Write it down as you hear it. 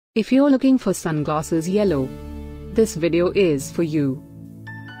If you're looking for sunglasses yellow, this video is for you.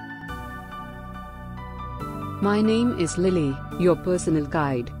 My name is Lily, your personal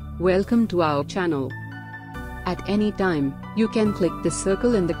guide. Welcome to our channel. At any time, you can click the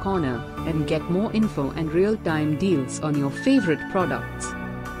circle in the corner and get more info and real-time deals on your favorite products.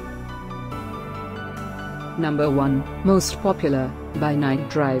 Number 1, Most Popular, by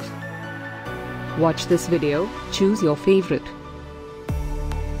Nightdrive. Watch this video, choose your favorite.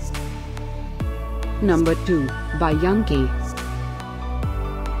 Number 2, by Younky.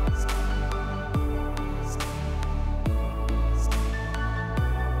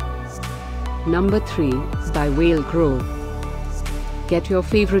 Number 3, by Velkro. Get your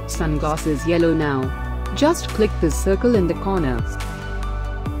favorite sunglasses yellow now. Just click the circle in the corner.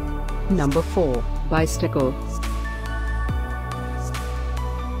 Number 4, by Stacle.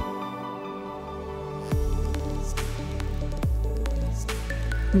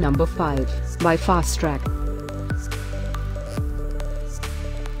 Number 5, by Fastrack.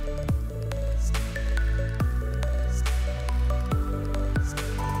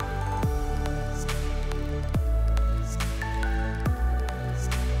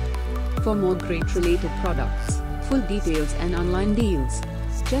 For more great related products, full details and online deals,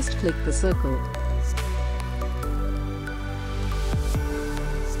 just click the circle.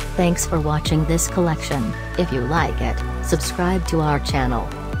 Thanks for watching this collection. If you like it, subscribe to our channel.